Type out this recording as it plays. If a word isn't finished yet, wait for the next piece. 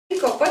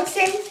Zorinko, pojď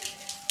sem.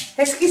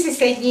 Hezky si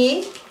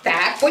sedni.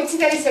 Tak, pojď si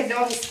tady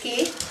sednout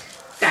hezky.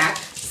 Tak,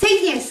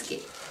 sedni hezky.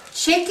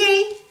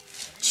 Čekej,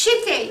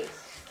 čekej,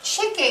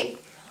 čekej.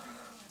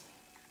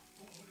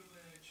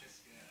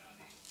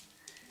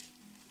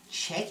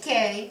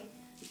 Čekej.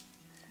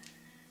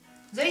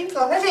 Zorinko,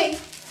 hledej.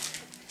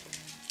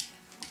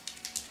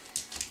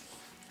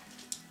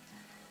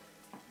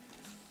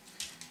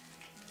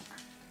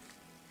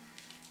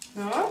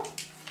 No.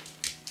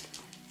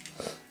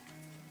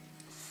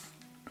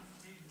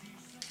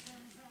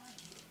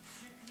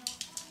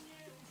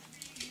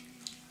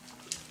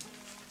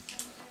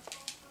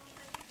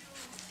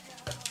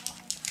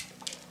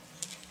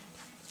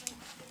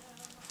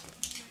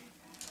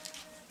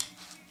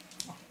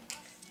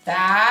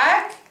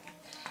 Tak.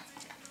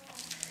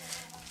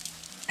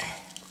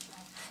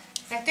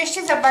 Tak to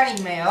ještě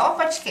zabalíme, jo?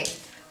 Počkej.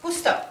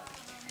 Pust to.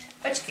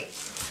 Počkej.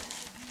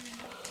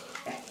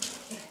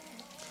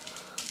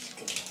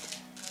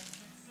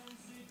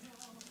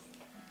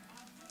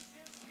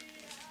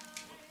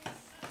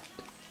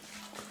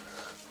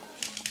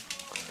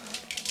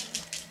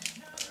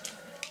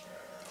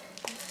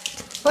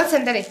 Pojď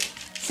sem tady.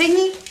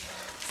 Sedni.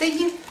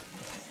 Sedni.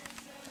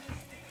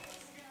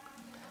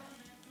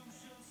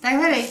 Tak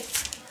hledej.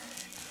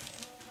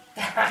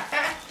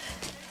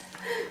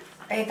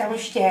 A je tam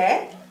ještě?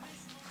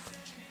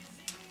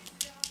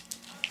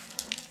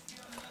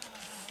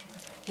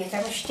 Je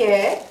tam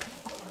ještě?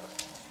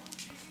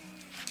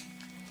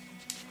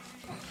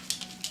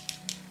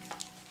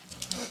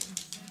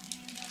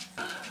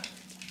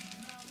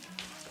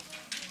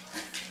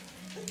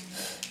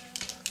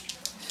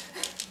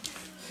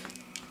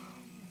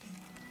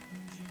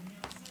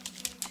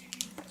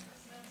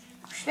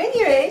 Už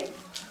není, vej?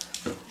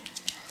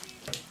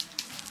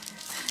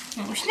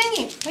 No, už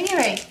není,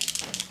 podívej.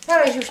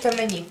 Ale že už tam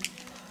není.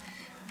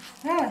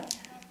 Hele.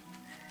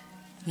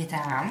 Je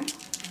tam.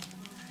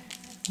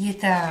 Je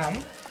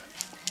tam.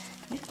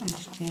 Je tam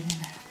ještě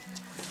jeden.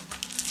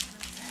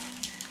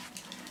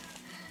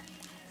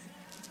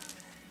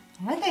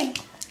 Hledej.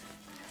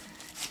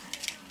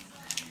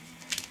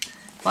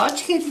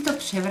 Počkej, ty to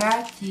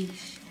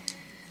převrátíš.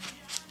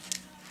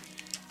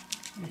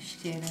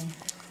 Ještě jeden.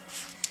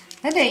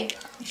 Hledej,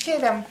 ještě je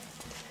tam.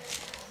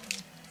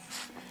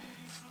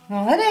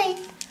 No hledej,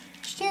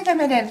 ještě je tam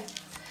jeden.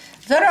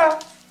 Zoro.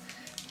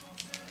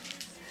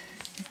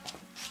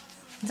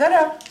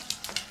 Zoro.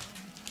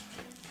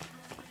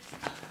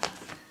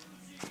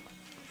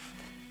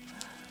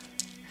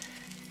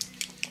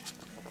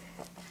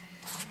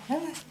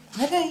 Hele,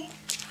 hledej.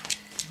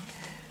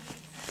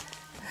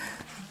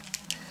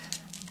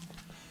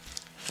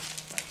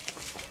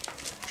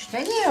 Už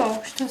není,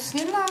 jo, už to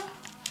snědla.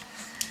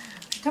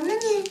 Už tam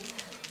není.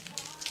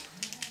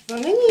 No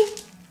není.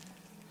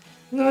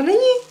 No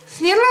není.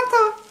 Snědla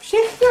to.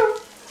 Všechno.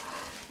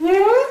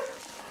 Jo?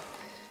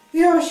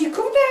 Jo,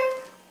 šikovné.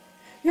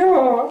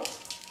 Jo.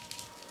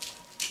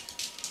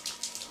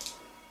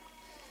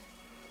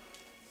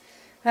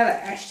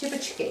 Hele, a ještě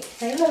počkej.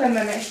 Tadyhle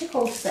vezmeme ještě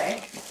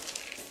kousek.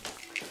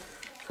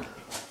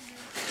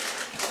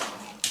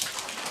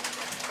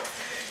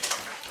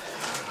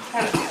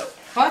 Hele,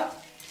 pojď.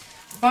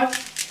 Pojď.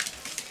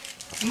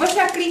 Pojď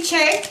na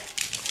klíček.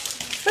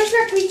 Pojď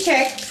na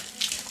klíček.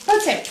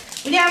 Pojď sem.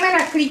 Uděláme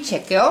na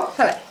klíček, jo?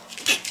 Hele.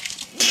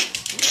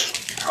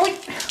 Oj.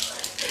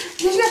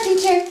 Jsi na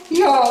klíček?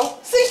 Jo.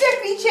 Jsi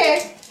na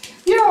klíček?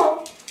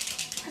 Jo.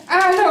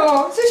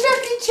 Ano, jsi na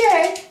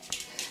klíček?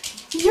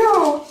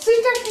 Jo. Jsi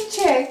na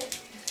klíček?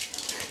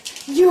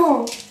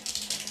 Jo.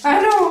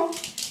 Ano.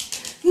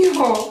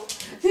 Jo.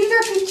 Jsi na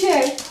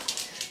klíček?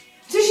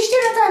 Chceš ještě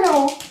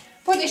natáhnout?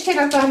 Pojď, ještě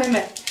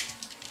natáhneme.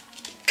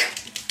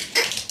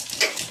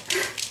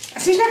 A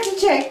jsi na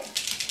klíček?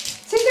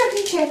 Jsi na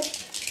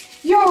klíček?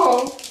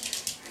 Jo.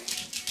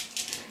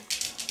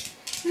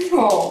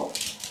 Jo.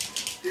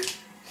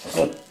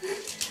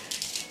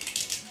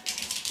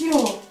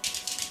 Jo.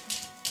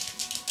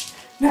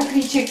 Na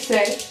klíček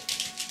chceš?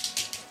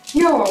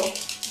 Jo.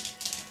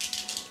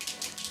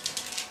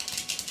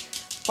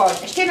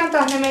 Pojď, ještě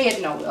natáhneme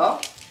jednou, jo?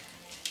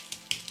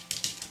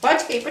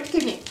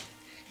 Počkej mi.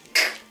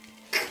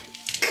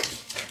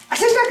 A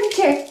jsi na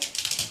klíček?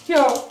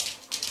 Jo.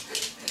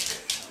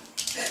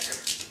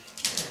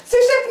 Jsi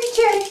na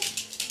klíček?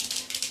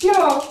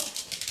 Jo.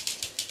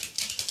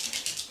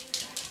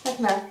 Tak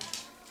ne.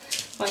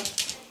 Pojď.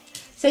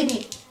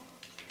 Sedni.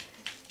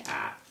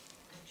 Tak.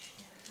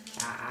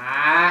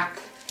 Tak.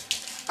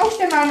 A už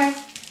to máme.